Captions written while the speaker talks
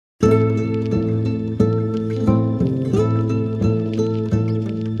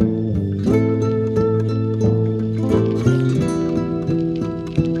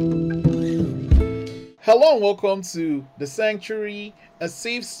Hello and welcome to The Sanctuary, a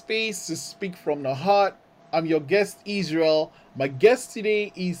safe space to speak from the heart. I'm your guest, Israel. My guest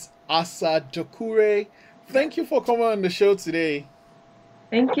today is Assa Doukoure. Thank you for coming on the show today.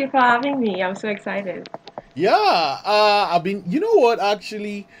 Thank you for having me. I'm so excited. Yeah, you know what,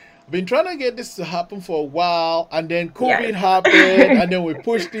 actually, I've been trying to get this to happen for a while, and then COVID Yes. happened, and then we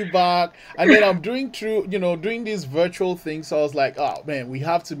pushed it back, and then I'm doing these virtual things, so I was like, oh man, we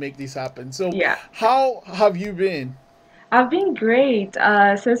have to make this happen. So, Yeah. how have you been? I've been great.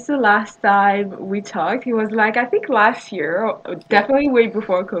 Since the last time we talked, it was like I think last year, Yeah, definitely way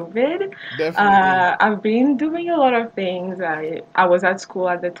before COVID. definitely. I've been doing a lot of things. I was at school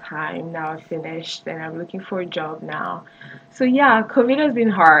at the time. Now I've finished, and I'm looking for a job now. So yeah, COVID has been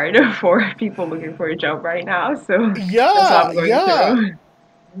hard for people looking for a job right now. So that's what Yeah, I'm going yeah. through.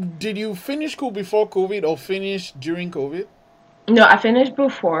 Did you finish school before COVID or finish during COVID? No, I finished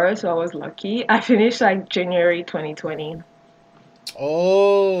before, so I was lucky. I finished like January 2020.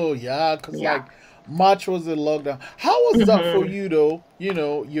 Oh, yeah, because Yeah. like March was the lockdown. How was that for hmm you though?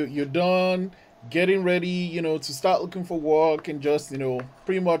 You're done getting ready, to start looking for work and just,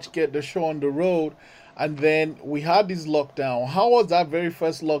 pretty much get the show on the road. And then we had this lockdown. How was that very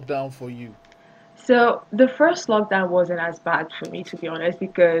first lockdown for you? So the first lockdown wasn't as bad for me, to be honest,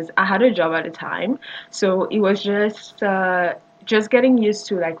 because I had a job at the time. So it was just getting used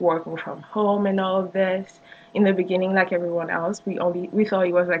to like working from home and all of this. In the beginning, like everyone else, we thought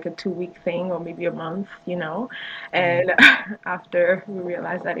it was like a 2 week thing or maybe a month, you know. Mm-hmm. And after we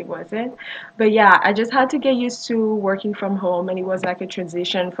realized that it wasn't. But yeah, I just had to get used to working from home, and it was like a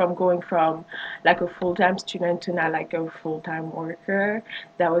transition from going from like a full-time student to now like a full-time worker.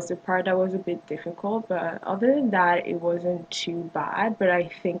 That was the part that was a bit difficult, but other than that, it wasn't too bad. But I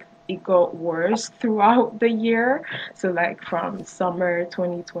think it got worse throughout the year. So, like from summer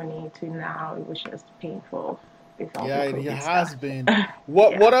 2020 to now, it was just painful with all the Yeah, it COVID has stuff. been.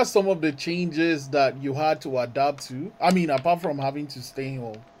 What Yeah. what are some of the changes that you had to adapt to? I mean, apart from having to stay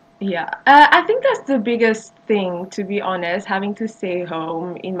home. Yeah, I think that's the biggest thing, to be honest, having to stay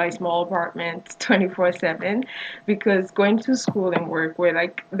home in my small apartment 24/7, because going to school and work were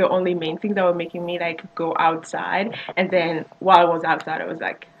like the only main thing that were making me like go outside. And then while I was outside, I was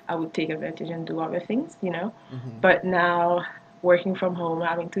like, I would take advantage and do other things, you know? Hmm. But now working from home,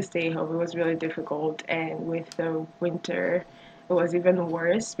 having to stay home, it was really difficult. And with the winter, it was even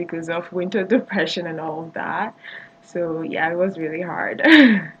worse because of winter depression and all of that. So yeah, it was really hard.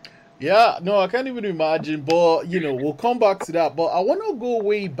 Yeah, no, I can't even imagine. But we'll come back to that. But I want to go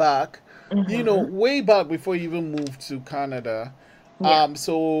way back. hmm Way back before you even moved to Canada. Yeah.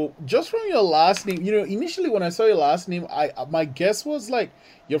 So just from your last name, initially when I saw your last name, I my guess was like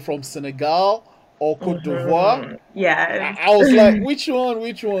you're from Senegal or Cote d'Ivoire. Yes. I was like, which one,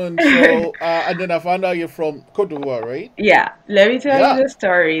 which one? So and then I found out you're from Cote d'Ivoire, right? Yeah. Let me tell you Yeah, the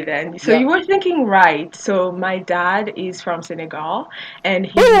story then. So yeah. you were thinking right. So my dad is from Senegal, and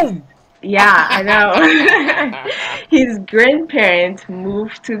Boom. yeah, I know. His grandparents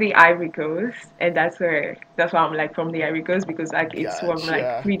moved to the Ivory Coast, and that's why I'm like from the Ivory Coast, because like it's from like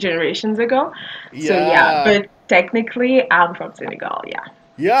Gotcha. 3 generations ago. So yeah, Yeah. but technically I'm from Senegal, yeah.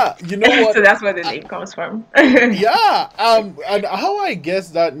 Yeah, you know So what? that's where the name comes from. Yeah, and how I guess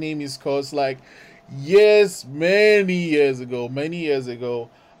that name is cause like years, many years ago,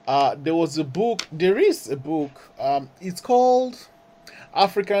 there was a book. There is a book. It's called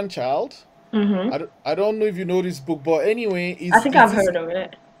African Child. hmm I don't know if you know this book, but anyway, I it's think it's I've this heard of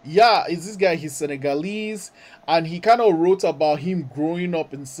it. yeah, it's this guy. He's Senegalese, and he kind of wrote about him growing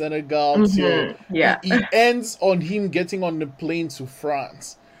up in Senegal till Yeah. it ends on him getting on the plane to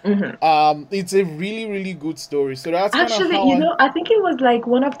France. hmm It's a really, really good story. So that's kind of Actually, how I. I think it was like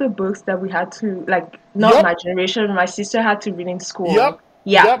one of the books that we had to like, not my Yep, generation, my sister had to read in school. yep,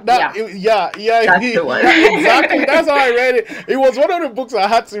 Yeah, That yeah, yeah, yeah, that's the one. yeah, exactly. That's how I read it. It was one of the books I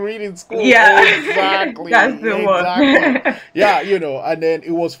had to read in school. Yeah, that's Exactly, the exactly. one. Yeah, and then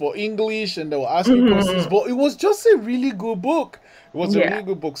it was for English, and they were asking questions, hmm but it was just a really good book. It was a Yeah. really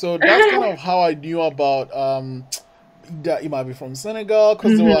good book. So that's kind of how I knew about that he might be from Senegal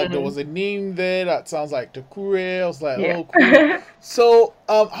because there hmm was a name there that sounds like Doukoure. I was like, Yeah. oh, cool. So,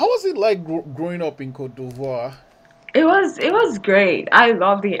 how was it like growing up in Cote d'Ivoire? It was great. I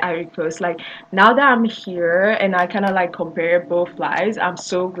love the Ivory Coast. Like now that I'm here and I kind of like compare both lives, I'm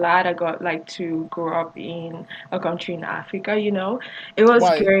so glad I got like to grow up in a country in Africa, you know. It was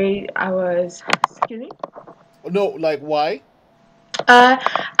Why? great. Excuse me. No, like why? Uh,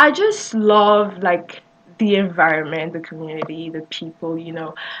 I just love like the environment, the community, the people,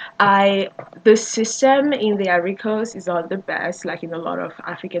 I the system in the Ivory Coast is not the best, like in a lot of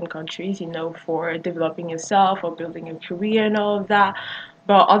African countries, for developing yourself or building a career and all of that.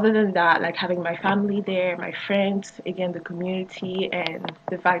 But other than that, like having my family there, my friends, again, the community, and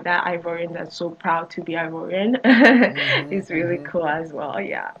the fact that Ivorians are so proud to be Ivorian Hmm. is really Hmm. cool as well.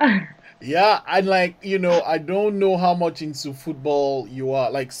 Yeah. Yeah, and like, I don't know how much into football you are,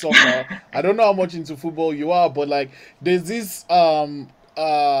 like soccer. I don't know how much into football you are, but like there's this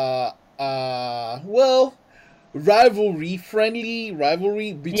well, friendly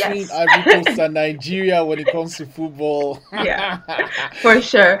rivalry between Yes. Ivory Coast and Nigeria when it comes to football. Yeah. For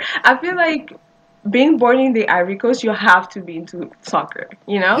sure. I feel like being born in the Ivory Coast, you have to be into soccer,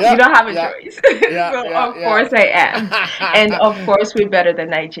 you know? You Yeah, don't have a yeah, choice. yeah, So, yeah, of course, I am. And yeah. of course, we're better than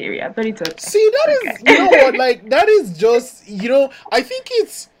Nigeria, but it's okay. See, It's that is, you know what, okay. like that is just, I think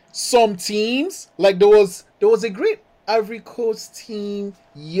it's some teams. Like there was a great Ivory Coast team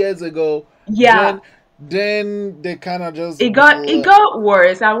years ago. Yeah, Then they kind of just it got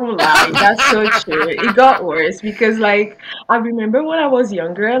worse. I won't lie. That's so true. It got worse because I remember when I was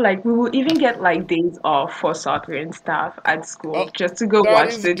younger, like we would even get like days off for soccer and stuff at school oh, just to go that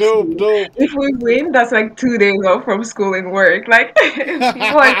watch is the dope, team. dope. If we win, that's like 2 days off from school and work. Like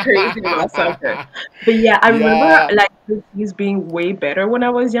people are crazy about soccer. But yeah, I remember Yeah. like the teams being way better when I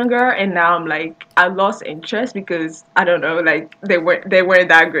was younger, and now I'm like I lost interest because I don't know, like they weren't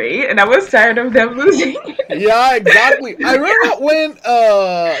that great, and I was tired of them losing. Yeah, exactly. I remember when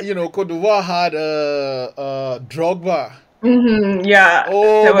Cote d'Ivoire had Drogba. Yeah,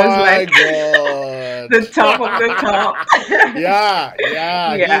 Oh that was my like god. the top of the top. Yeah,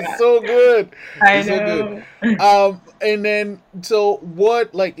 yeah, he's Yeah, so good. I He's so good. know. And then so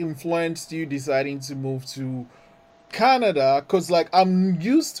what like influenced you deciding to move to Canada? Cause like I'm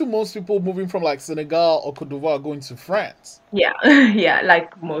used to most people moving from like Senegal or Cote d'Ivoire going to France. Yeah, yeah,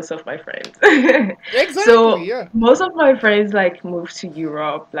 like most of my friends. Exactly, So yeah. most of my friends like moved to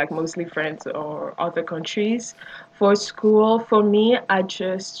Europe, like mostly friends or other countries for school. For me, I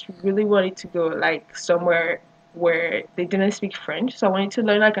just really wanted to go like somewhere where they didn't speak French. So I wanted to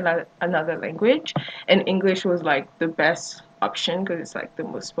learn like another language, and English was like the best option because it's like the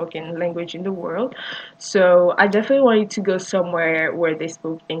most spoken language in the world. So I definitely wanted to go somewhere where they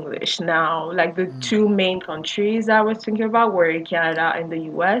spoke English. Now, like the Mm. two main countries I was thinking about were Canada and the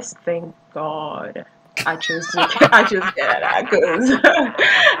US. Thank God I chose Canada because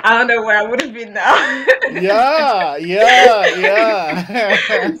I don't know where I would have been now. Yeah, yeah,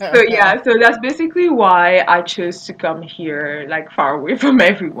 So yeah. yeah, so that's basically why I chose to come here, like far away from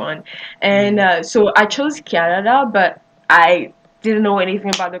everyone. And Mm, so I chose Canada, but I didn't know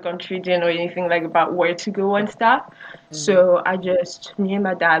anything about the country, didn't know anything like about where to go and stuff. mhm. So me and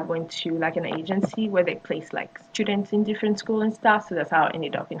my dad went to like an agency where they place like students in different school and stuff. So that's how I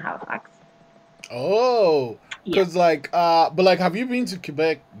ended up in Halifax. Oh, Yeah. cause like, but like, have you been to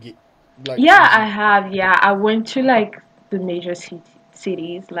Quebec? Like Yeah, since I you? have. Yeah, I went to like the major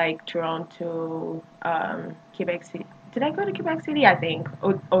cities like Toronto, Quebec City. Did I go to Quebec City? I think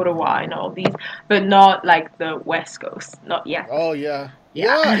Ottawa and all these, but not like the West Coast. Not yet. Oh yeah,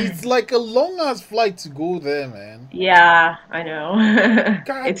 yeah. Yeah. It's like a long ass flight to go there, man. Yeah, I know.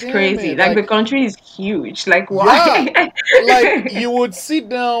 God It's damn crazy. it! Like the Like, country is huge. Like why? yeah, like you would sit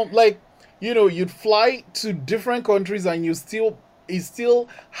down, like you'd fly to different countries, and you still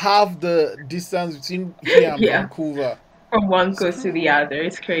have the distance between here and Yeah, Vancouver. from one It's coast to the crazy. other.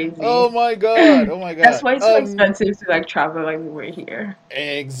 It's crazy. Oh my god! Oh my That's god! why it's so expensive to like travel everywhere here.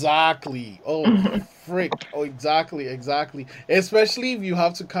 Exactly. Oh, frick. Oh, exactly, exactly. Especially if you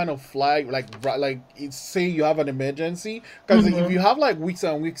have to kind of fly, like, say you have an emergency. Because if Hmm. you have like weeks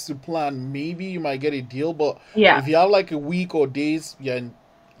and weeks to plan, maybe you might get a deal. But Yeah. if you have like a week or days, yeah,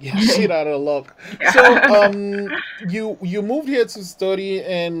 shit out of luck. So, Yeah. you moved here to study,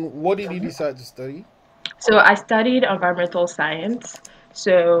 and what did you decide to study? So I studied environmental science.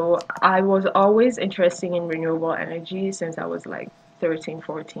 So I was always interested in renewable energy since I was like 13,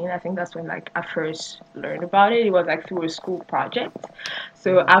 14. I think that's when like I first learned about it. It was like through a school project.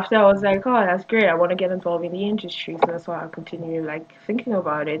 So Hmm. after I was like, oh, that's great. I want to get involved in the industry. So that's why I continued like thinking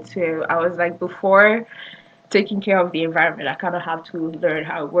about it. So I was like, before taking care of the environment, I kind of have to learn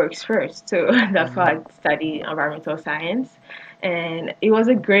how it works first. So that's why Hmm. I studied environmental science. And it was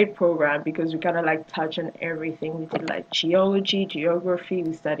a great program because we kind of like touch on everything. We did like geology, geography,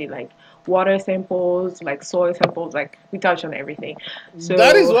 we studied like water samples, like soil samples, like we touched on everything.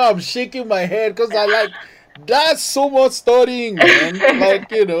 That is So why I'm shaking my head because I like That's so much studying, man. Like,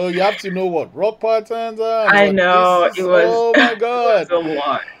 you have to know what rock patterns are and I what this know is. Oh my it was God. a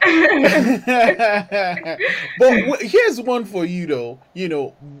lot. But here's one for you though.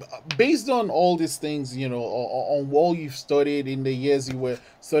 Based on all these things, on all you've studied in the years you were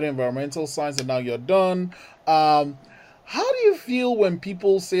studying environmental science and now you're done. Um, how do you feel when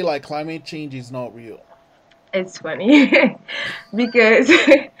people say like climate change is not real? It's funny because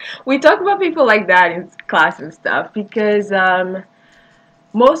we talk about people like that in class and stuff because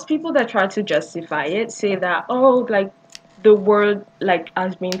most people that try to justify it say that, oh, like the world like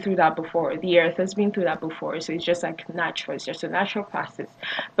has been through that before, the earth has been through that before, so it's just like natural, it's just a natural process.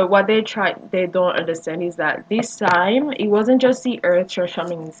 But what they don't understand is that this time it wasn't just the earth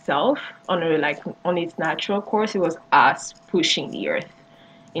transforming itself on a like on its natural course, it was us pushing the earth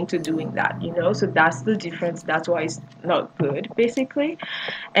into doing that, so that's the difference. That's why it's not good, basically.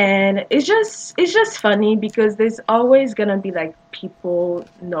 And it's just funny because there's always gonna be like people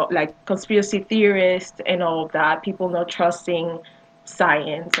not like conspiracy theorists and all of that, people not trusting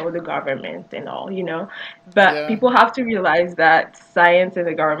science or the government and all. But Yeah, people have to realize that science and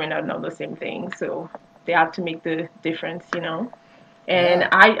the government are not the same thing, so they have to make the difference. And yeah.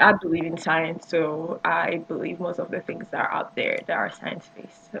 I believe in science, so I believe most of the things that are out there that are science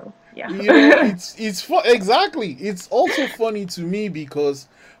based. So yeah. Exactly. It's also funny to me because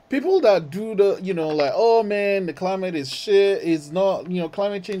people that do the like, oh man, the climate is shit, is not,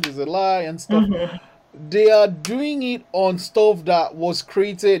 climate change is a lie and stuff. Hmm. They are doing it on stuff that was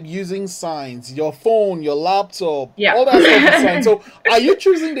created using science. Your phone, your laptop, Yeah. all that stuff is science. So are you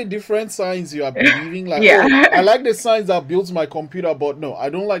choosing the different science you are believing? Like, oh, I Yeah. like the science that builds my computer, but no, I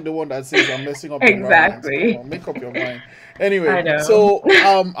don't like the one that says I'm messing up the environment. Come Exactly. on, make up your mind. Anyway, I know. so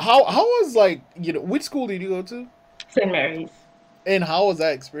how was, like, which school did you go to? St. Mary's. And how was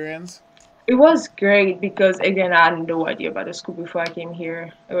that experience? It was great because again I had no idea about the school before I came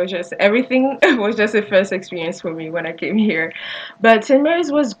here. It was just everything was just a first experience for me when I came here. But St.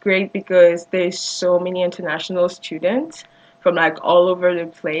 Mary's was great because there's so many international students from like all over the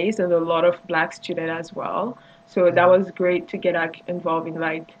place and a lot of black students as well. So that Mm-hmm. was great to get like involved in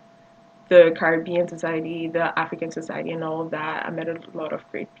like the Caribbean Society, the African Society, and all of that. I met a lot of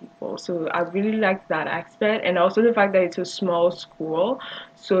great people. So I really liked that aspect. And also the fact that it's a small school.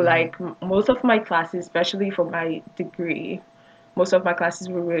 So, Mm-hmm. like, most of my classes, especially for my degree, most of my classes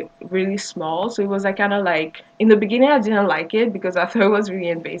were really small. So it was like kind of like, in the beginning, I didn't like it because I thought it was really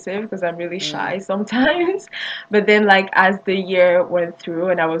invasive because I'm really Mm. shy sometimes. But then, like, as the year went through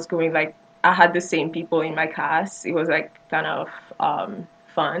and I was going, like, I had the same people in my class. It was like kind of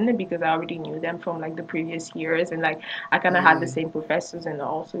fun because I already knew them from like the previous years and like I kind of had the Mm. same professors and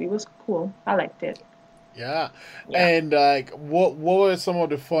all, so it was cool. I liked it. Yeah. Yeah. And like, what were some of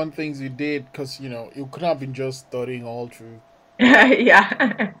the fun things you did? Because you couldn't have been just studying all through.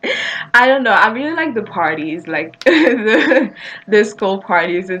 Yeah. I don't know. I really like the parties, like the school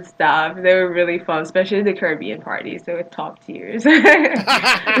parties and stuff. They were really fun, especially the Caribbean parties. They were top tiers. So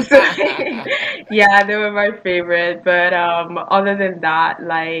yeah, they were my favorite. But other than that,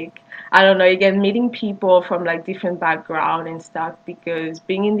 like I don't know, again, meeting people from like different background and stuff because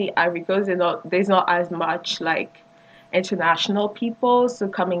being in the Ivory Coast, there's not as much like international people. So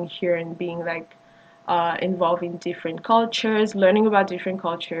coming here and being like involved in different cultures, learning about different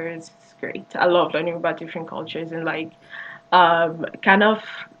cultures is great. I love learning about different cultures and like kind of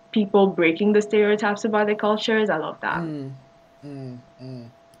people breaking the stereotypes about their cultures. I love that. Mm, mm,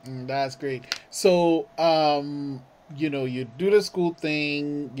 mm, that's great. So, you do the school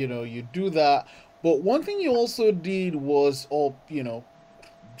thing, you do that. But one thing you also did was, or,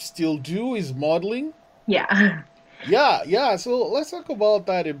 still do, is modeling. Yeah. Yeah, yeah. So let's talk about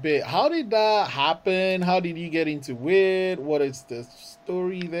that a bit. How did that happen? How did you get into it? What is the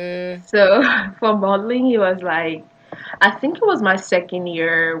story there? So for modeling, it was like I think it was my second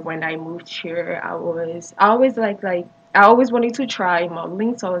year when I moved here. I always like I always wanted to try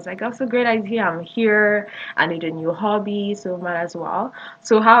modeling, so I was like, that's a great idea. I'm here. I need a new hobby, so might as well.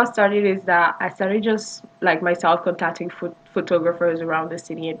 So how I started is that I started just like myself contacting photographers around the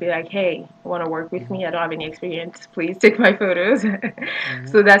city and be like, hey, want to work with Hmm. me? I don't have any experience. Please take my photos. Hmm.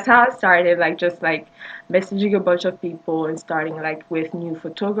 So that's how I started, like just like messaging a bunch of people and starting like with new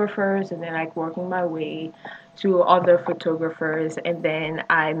photographers and then like working my way to other photographers. And then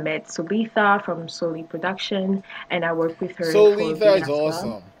I met Solitha from Soli Production and I worked with her So for a bit Letha is as well.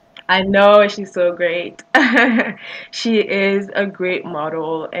 awesome. I know she's so great. She is a great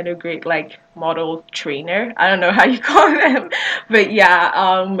model and a great like model trainer. I don't know how you call them, but yeah,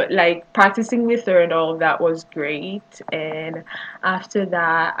 like practicing with her and all of that was great. And after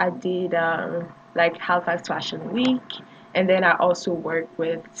that, I did. like Halifax Fashion Week, and then I also work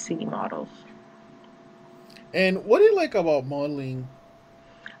with city models. And what do you like about modeling?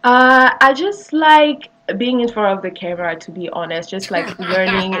 I just like being in front of the camera, to be honest, just like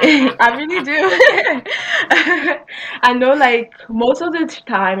learning. I really do. I know, like, most of the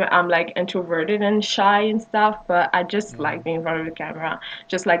time I'm like introverted and shy and stuff, but I just like Mm, being in front of the camera,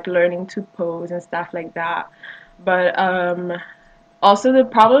 just like learning to pose and stuff like that. But also, the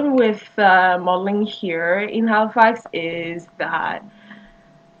problem with modeling here in Halifax is that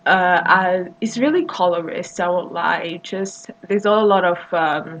it's really colorist. I won't lie. Just there's not a lot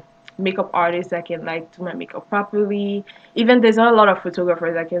of makeup artists that can like do my makeup properly. Even there's not a lot of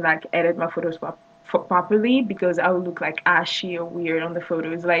photographers that can like edit my photos properly because I would look like ashy or weird on the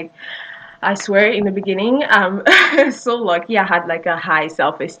photos. Like I swear, in the beginning, I'm so lucky I had like a high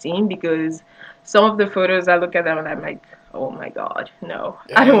self-esteem because some of the photos I look at them and I'm like, oh my God, no,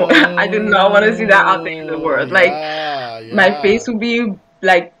 I don't, I do not want to see that out there in the world. Like yeah, my face yeah. would be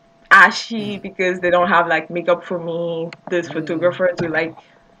like ashy because they don't have like makeup for me. This Mm, photographer to like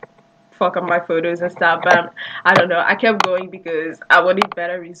fuck up my photos and stuff. But I don't know. I kept going because I wanted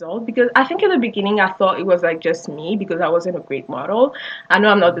better results. Because I think in the beginning I thought it was like just me because I wasn't a great model. I know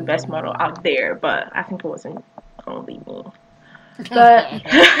I'm not the best model mm. out there, but I think it wasn't only me. But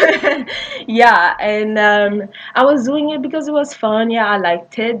yeah, and I was doing it because it was fun. Yeah, I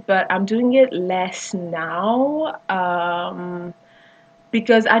liked it, but I'm doing it less now.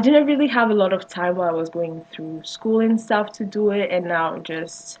 Because I didn't really have a lot of time while I was going through school and stuff to do it, and now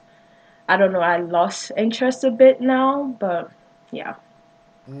just I don't know, I lost interest a bit now, but yeah.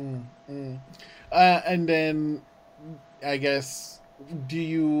 Mm, mm. And then I guess, do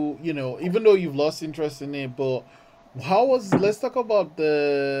you, even though you've lost interest in it, but let's talk about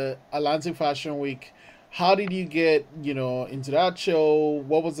the Atlantic Fashion Week. How did you get, into that show?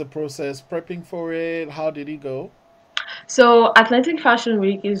 What was the process prepping for it? How did it go? So Atlantic Fashion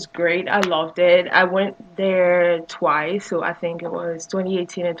Week is great. I loved it. I went there twice, so I think it was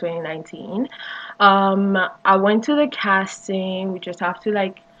 2018 and 2019. I went to the casting. We just have to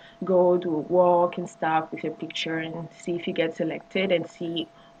like go do a walk and stuff with your picture and see if you get selected and see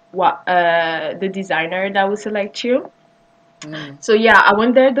what the designer that will select you. Mm. So yeah, I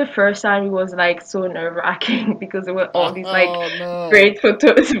went there the first time. It was like so nerve-wracking because there were all these like Oh, no. great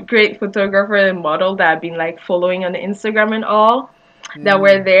great photographer and model that I've been like following on Instagram and all that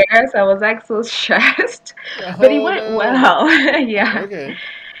were Mm. there. So I was like so stressed, but it Oh, went no. well. Yeah, Okay.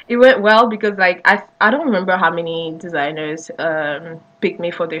 it went well because like I don't remember how many designers picked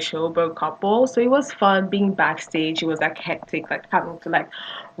me for the show, but a couple. So it was fun being backstage. It was like hectic, like having to like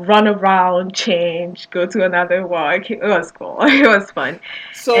run around, change, go to another walk. It was cool. It was fun,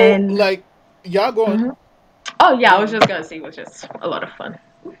 So, and like, yeah, go on. mhm. Oh yeah, I was Um, just gonna say it was just a lot of fun.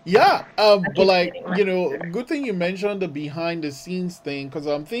 Yeah, I but keep like, hitting my finger. good thing you mentioned the behind the scenes thing, because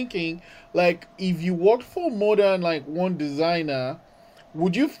I'm thinking, like, if you worked for more than like one designer,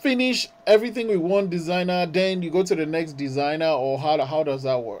 would you finish everything with one designer, then you go to the next designer, or how does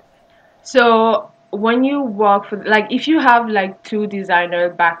that work? So when you work for like if you have like two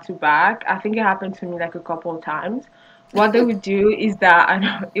designers back to back, I think it happened to me like a couple of times. What they would do is that I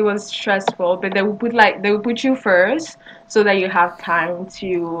know it was stressful, but they would put you first so that you have time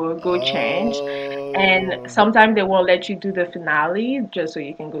to go change. And Oh, sometimes they won't let you do the finale just so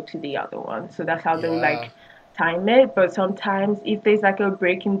you can go to the other one. So that's how they would yeah. like time it. But sometimes if there's like a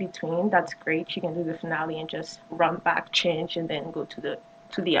break in between, that's great. You can do the finale and just run back, change, and then go to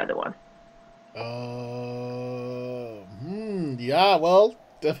the other one. Yeah, well,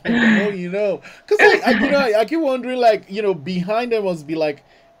 the more you know. Because, like, I keep wondering, like, behind them must be, like,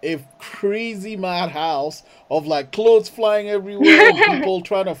 a crazy madhouse of, like, clothes flying everywhere and people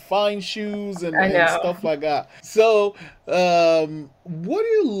trying to find shoes and, I and know. stuff like that. So, what do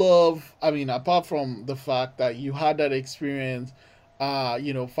you love? I mean, apart from the fact that you had that experience,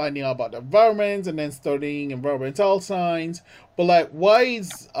 finding out about the environment and then studying environmental science, but like, why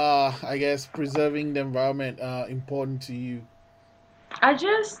is I guess preserving the environment important to you? I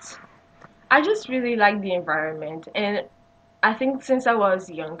just I just really like the environment and I think since I was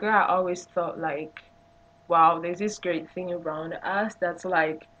younger I always thought like wow there's this great thing around us that's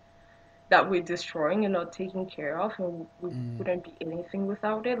like that we're destroying and not taking care of and we Mm, wouldn't be anything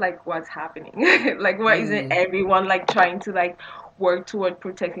without it like what's happening like why isn't mm, everyone like trying to like work toward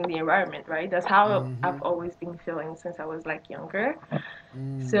protecting the environment right that's how mm-hmm, I've always been feeling since I was like younger.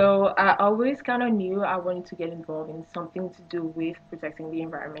 mm, So I always kind of knew I wanted to get involved in something to do with protecting the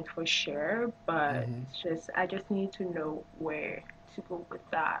environment for sure, but mm-hmm, it's just I just need to know where to go with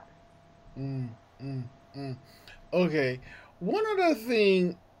that. mm, mm, mm. Okay. One other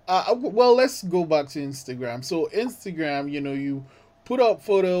thing. well, let's go back to Instagram. So Instagram, you put up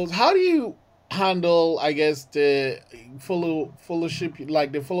photos. How do you handle, I guess, the followership,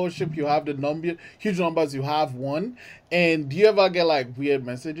 like the followership you have, the number, huge numbers you have? One, and do you ever get like weird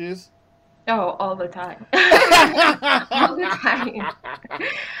messages? Oh, all the time. All the time.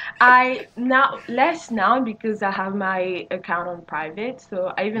 I now less now because I have my account on private,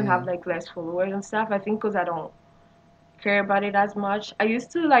 so I even have Mm, like less followers and stuff. I think because I don't care about it as much. I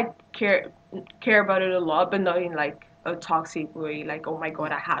used to like care about it a lot, but not in like a toxic way, like oh my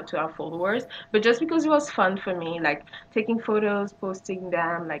god, I had to have followers. But just because it was fun for me, like taking photos, posting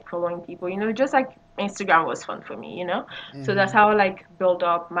them, like following people, just like Instagram was fun for me, you know? So that's mm-hmm. how I like build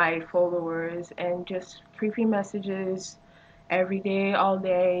up my followers and just creepy messages every day, all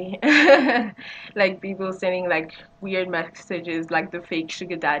day. Like people sending like weird messages like the fake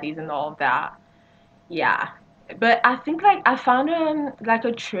sugar daddies and all of that. Yeah. But I think like I found like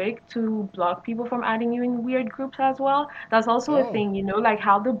a trick to block people from adding you in weird groups as well. That's also a Oh, thing, like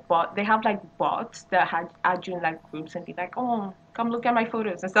how they have like bots that had add you in like groups and be like, oh, come look at my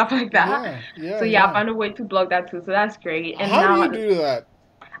photos and stuff like that. yeah, yeah, So yeah, I yeah. found a way to block that too. So that's great. And How do now you do that?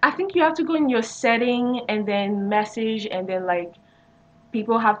 I think you have to go in your setting and then message and then like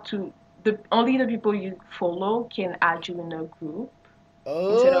people have to the only the people you follow can add you in a group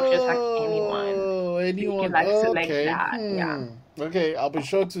instead of just like anyone. Oh, So you can anyone? like select Okay. that. Yeah. Okay, I'll be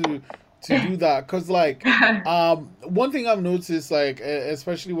sure to do that because like one thing I've noticed like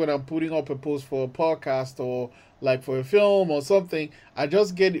especially when I'm putting up a post for a podcast or like for a film or something, I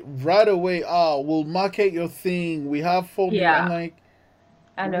just get it right away. We'll market your thing. We have 4 million. I'm Yeah, like,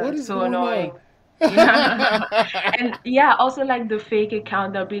 I know what it's is so going on? annoying. Yeah. And yeah, also like the fake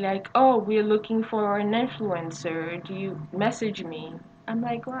account that'll be like, "Oh, we're looking for an influencer. Do you message me?" I'm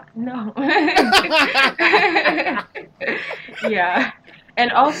like, "What? No." Yeah.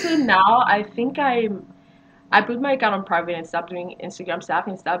 And also now I think I put my account on private and stopped doing Instagram stuff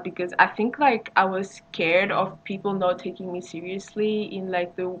and stuff because I think like I was scared of people not taking me seriously in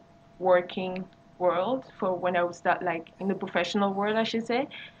like the working world for when I would start like in the professional world I should say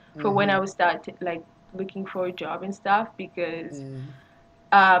for when I Mm-hmm. would start like looking for a job and stuff because Mm.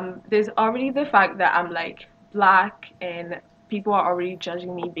 there's already the fact that I'm like black and people are already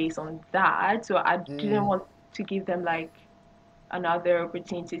judging me based on that so I didn't Mm. want to give them like another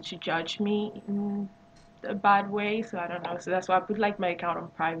opportunity to judge me in a bad way. So I don't know. So that's why I put like my account on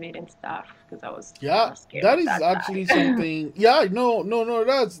private and stuff because I was Yeah, kind of scared that of is that actually side. something. Yeah, no, no, no.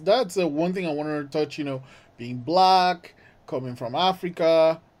 That's one thing I wanted to touch. Being black, coming from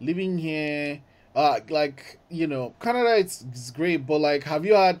Africa, living here. Like Canada, it's great, but like, have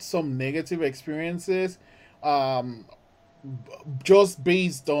you had some negative experiences, um, just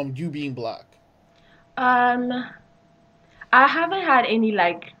based on you being black? um, I haven't had any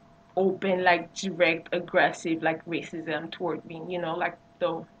like open, like direct, aggressive, like racism toward me. Like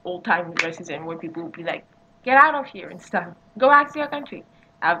the old time racism where people would be like, "Get out of here" and stuff. Go back to your country.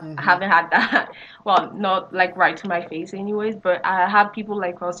 I Mm-hmm. haven't had that. Well, not like right to my face, anyways. But I have people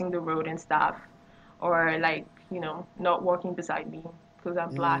like crossing the road and stuff, or like not walking beside me because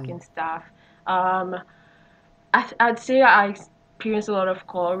I'm black Mm. and stuff. Um, I'd say I experienced a lot of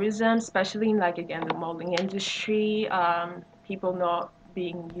colorism, especially in like again the modeling industry. People not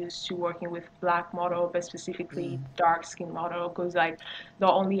being used to working with black model, but specifically Mm. dark skin model, because like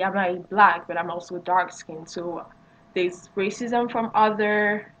not only am I black, but I'm also dark skin. So there's racism from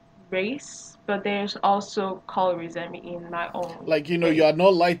other race, but there's also colorism in my own Like you race. are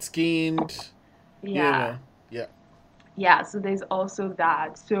not light skinned. You Yeah. know. Yeah. Yeah, so there's also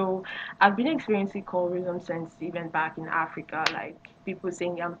that. So I've been experiencing colorism since even back in Africa, like people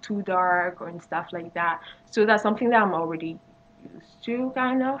saying I'm too dark or and stuff like that. So that's something that I'm already used to,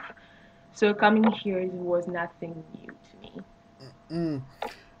 kind of. So coming here was nothing new to me. Mm.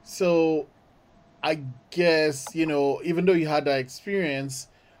 So I guess, even though you had that experience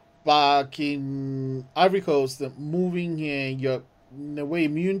back in Ivory Coast, moving here, you're in a way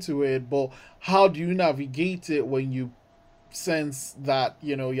immune to it, but how do you navigate it when you sense that,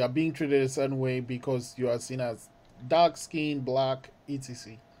 you're being treated a certain way because you are seen as dark skinned, black,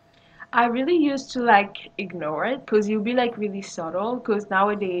 etc.? I really used to like ignore it because you'll be like really subtle. Because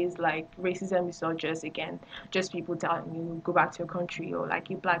nowadays, like racism is not just again just people telling you go back to your country or like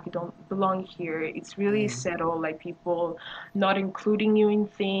you black you don't belong here. It's really Mm, subtle, like people not including you in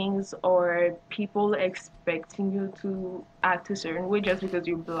things or people expecting you to act a certain way just because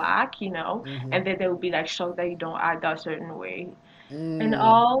you're black, mm-hmm, and then they will be like shocked that you don't act that certain way. And mm,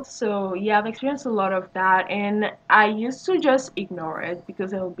 also, yeah, I've experienced a lot of that, and I used to just ignore it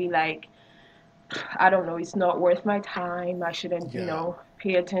because it would be like I don't know, it's not worth my time. I shouldn't, Yeah.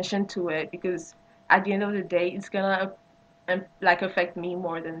 pay attention to it because at the end of the day, it's gonna like affect me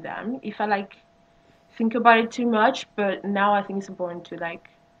more than them if I like think about it too much. But now I think it's important to like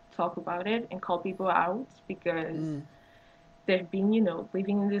talk about it and call people out because Mm. they've been,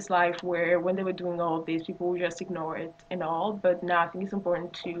 living in this life where when they were doing all of this, people would just ignore it and all. But now I think it's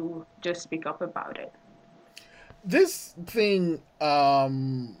important to just speak up about it. This thing,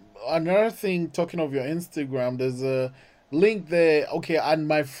 another thing, talking of your Instagram, there's a link there. Okay, and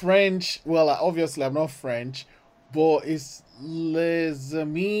my French, well, obviously I'm not French, but it's Les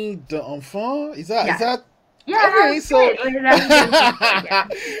Amis d'Enfants. Is Yeah. that Yeah, okay? that's So, great. Like, that means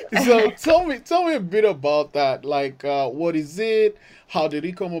so yeah. tell me a bit about that. Like, what is it? How did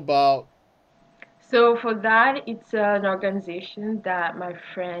it come about? So for that, it's an organization that my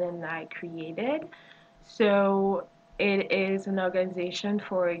friend and I created. So it is an organization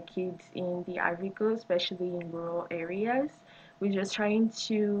for kids in the Ivory Coast, especially in rural areas. We're just trying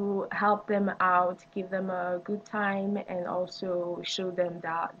to help them out, give them a good time, and also show them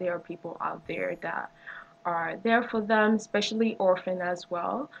that there are people out there that are there for them, especially orphan as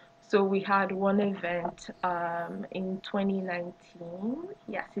well. So we had one event in 2019,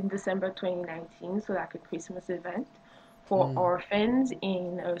 yes, in December 2019, so like a Christmas event for Mm, orphans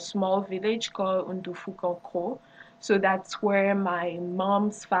in a small village called Undufukankro. So that's where my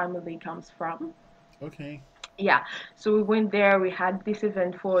mom's family comes from. okay. Yeah, so we went there. We had this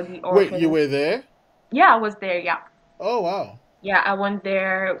event for the Wait, you orphans. were there? Yeah, I was there. Yeah, Oh wow. yeah, I went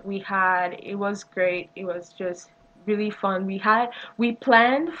there. It was great. It was just really fun. We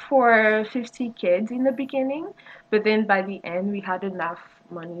planned for 50 kids in the beginning, but then by the end we had enough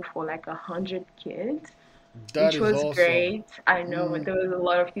money for like 100 kids, That which is was awesome. great. I know Mm, there was a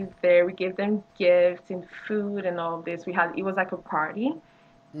lot of kids there. We gave them gifts and food and all of this. It was like a party.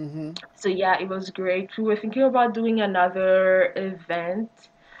 mm-hmm. So yeah, it was great. We were thinking about doing another event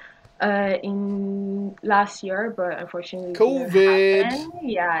in last year, but unfortunately it didn't COVID. happen.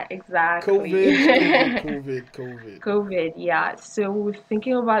 Yeah, exactly. COVID. COVID, yeah. So we're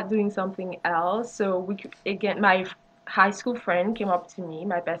thinking about doing something else. So again, my high school friend came up to me,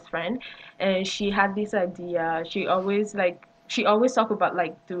 my best friend, and she had this idea. She always talk about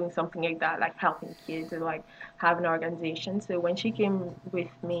like doing something like that, like helping kids and like have an organization. So when she came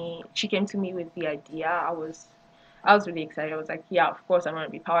to me with the idea. I was really excited. I was like, yeah, of course I'm gonna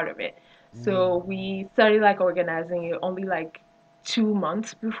be part of it. Mm. So we started like organizing it only like 2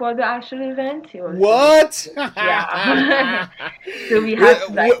 months before the actual event. It was really What? yeah. So we had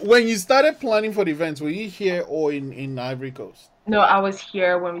to like When you started planning for the events, were you here or in Ivory Coast? no, I was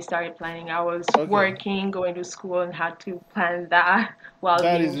here when we started planning. I was Okay, working, going to school, and had to plan that while that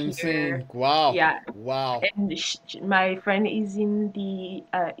being is here. insane. Wow, Yeah, wow. and my friend is in the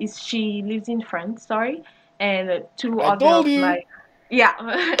is she lives in France, sorry, and two I other told of you. my yeah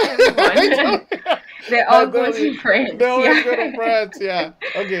I everyone told you. they I all go told you. to They France. always Yeah. go to France. Yeah.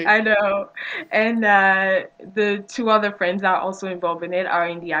 Okay. I know. And the two other friends that are also involved in it are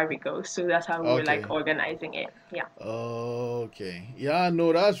in the Ivory Coast, so that's how we were like Okay. organizing it. Yeah. Okay. Yeah,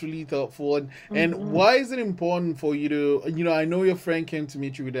 no, that's really thoughtful. And Hmm. why is it important for you to, I know your friend came to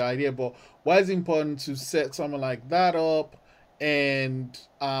meet you with the idea, but why is it important to set something like that up? And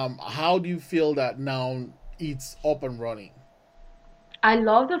how do you feel that now it's up and running? I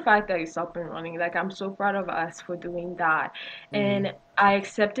love the fact that it's up and running. Like I'm so proud of us for doing that. Mm-hmm. And I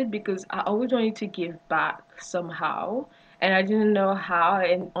accept it because I always wanted to give back somehow. And I didn't know how.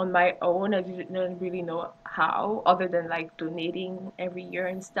 And on my own, I didn't really know how, other than like donating every year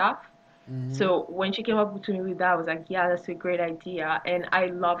and stuff. Mm-hmm. So when she came up to me with that, I was like, yeah, that's a great idea. And I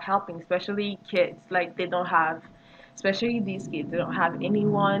love helping, especially kids. Like they don't have, especially these kids, they don't have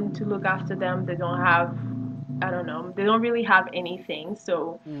anyone to look after them. They don't have, I don't know, they don't really have anything.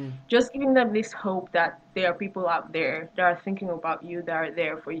 So Mm-hmm. just giving them this hope that there are people out there that are thinking about you, that are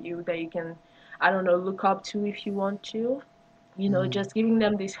there for you, that you can, I don't know, look up to if you want to. Mm-hmm. Just giving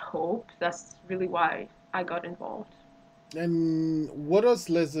them this hope. That's really why I got involved. And what does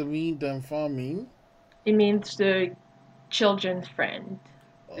les amis d'enfants mean? It means the children's friend.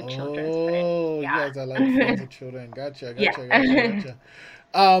 The children's friend. Oh, you guys are like Yeah. friends with children. Gotcha, gotcha, gotcha, Yeah.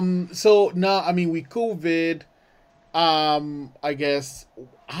 gotcha. So now, I mean, with COVID, I guess,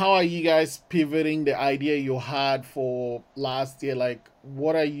 how are you guys pivoting the idea you had for last year? Like,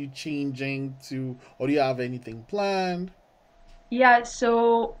 what are you changing to, or do you have anything planned? Yeah,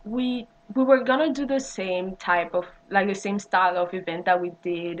 so we were gonna do the same type of like the same style of event that we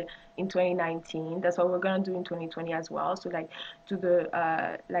did in 2019. That's what we're gonna do in 2020 as well. So like do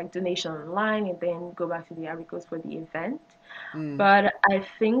the like donation online and then go back to the Ivory Coast for the event. Mm, But I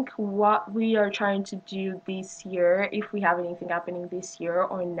think what we are trying to do this year, if we have anything happening this year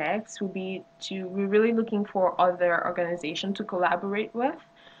or next, will be to we're really looking for other organizations to collaborate with.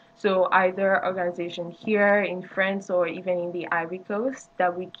 So either organization here in France or even in the Ivory Coast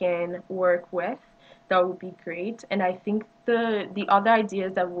that we can work with, that would be great. And I think the other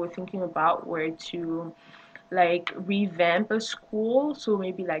ideas that we were thinking about were to like revamp a school, so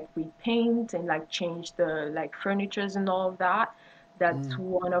maybe like repaint and like change the like furnitures and all of that. That's mm,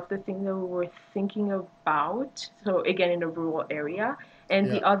 one of the things that we were thinking about, so again in a rural area. And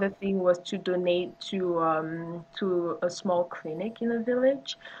yeah. the other thing was to donate to a small clinic in a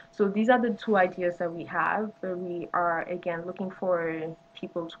village. So these are the two ideas that we have, but we are again looking for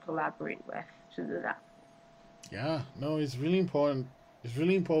people to collaborate with to do that. Yeah, no, it's really important. It's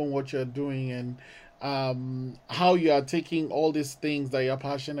really important what you're doing and how you are taking all these things that you're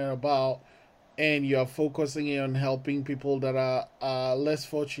passionate about and you're focusing on helping people that are less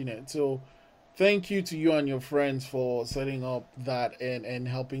fortunate. So, thank you to you and your friends for setting up that and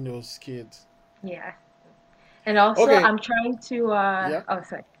helping those kids. Yeah. And also Okay, I'm trying to yeah. oh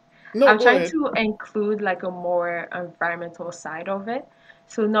sorry. No, I'm go trying ahead. to include like a more environmental side of it.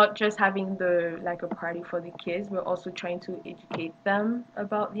 So not just having the like a party for the kids, we're also trying to educate them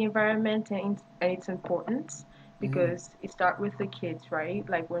about the environment and its importance Mm-hmm. because it starts with the kids, right?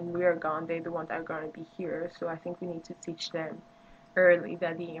 Like when we are gone, they're the ones that are going to be here. So I think we need to teach them early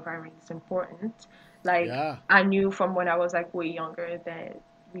that the environment is important. Like Yeah. I knew from when I was like way younger that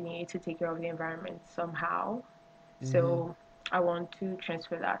we needed to take care of the environment somehow. Mm-hmm. So I want to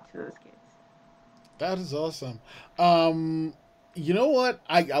transfer that to those kids. That is awesome. Um, you know what?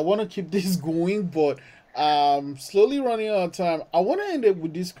 I want to keep this going, but slowly running out of time. I want to end it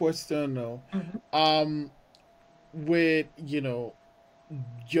with this question though. Hmm. Um, with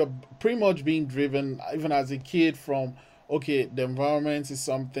you're pretty much being driven even as a kid from okay, the environment is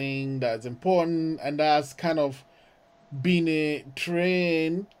something that's important, and that's kind of been a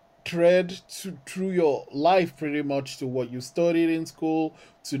thread through your life pretty much to what you studied in school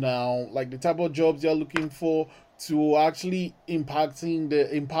to now like the type of jobs you're looking for to actually imparting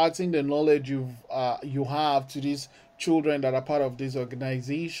the knowledge you have to these children that are part of this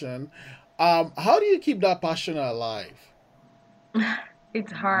organization. How do you keep that passion alive?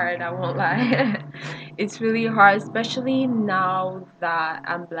 It's hard, I won't lie. It's really hard, especially now that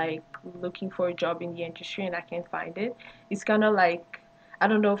I'm like looking for a job in the industry and I can't find it. It's kind of like, I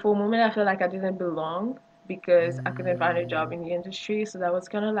don't know, for a moment I feel like I didn't belong because I couldn't find a job Mm, in the industry. So that was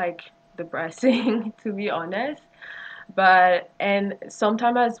kind of like depressing, to be honest. But, and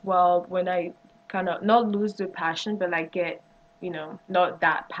sometimes as well, when I kind of not lose the passion, but like get, not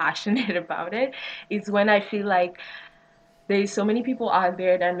that passionate about it, it's when I feel like there's so many people out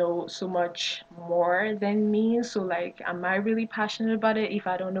there that know so much more than me. So like, am I really passionate about it if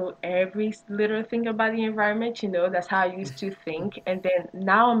I don't know every little thing about the environment? That's how I used to think. And then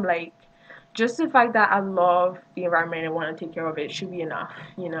now I'm like, just the fact that I love the environment and want to take care of it should be enough.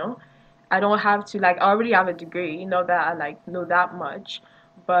 I don't have to like, I already have a degree, not that I like know that much,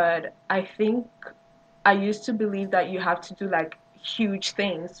 but I think I used to believe that you have to do like huge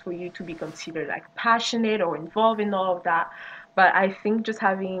things for you to be considered like passionate or involved in all of that. But I think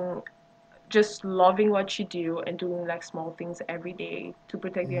just loving what you do and doing like small things every day to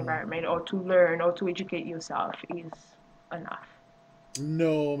protect the mm. environment or to learn or to educate yourself is enough.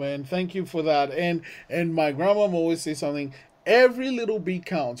 No, man. Thank you for that. And my grandma always say something. Every little bit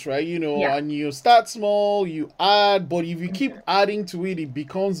counts, right? Yeah. And you start small, you add, but if you keep Hmm. adding to it, it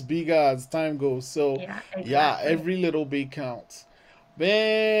becomes bigger as time goes. So, Yeah, yeah, exactly. every little bit counts.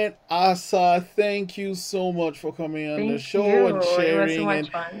 Man, Asa, thank you so much for coming on the Thank show and you. It was so sharing. much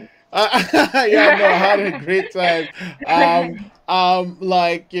And fun. yeah, no, I had a great time.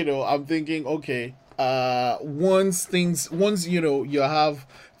 Like I'm thinking, okay, once you have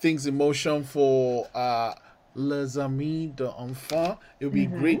things in motion for les amis de enfants, it would be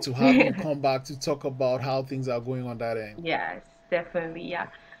Hmm. great to have you come back to talk about how things are going on that end. Yes, definitely. Yeah.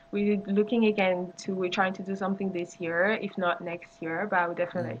 We're trying to do something this year, if not next year, but I will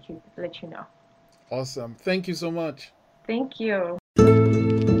definitely Mm, let you know. awesome. Thank you so much. Thank you.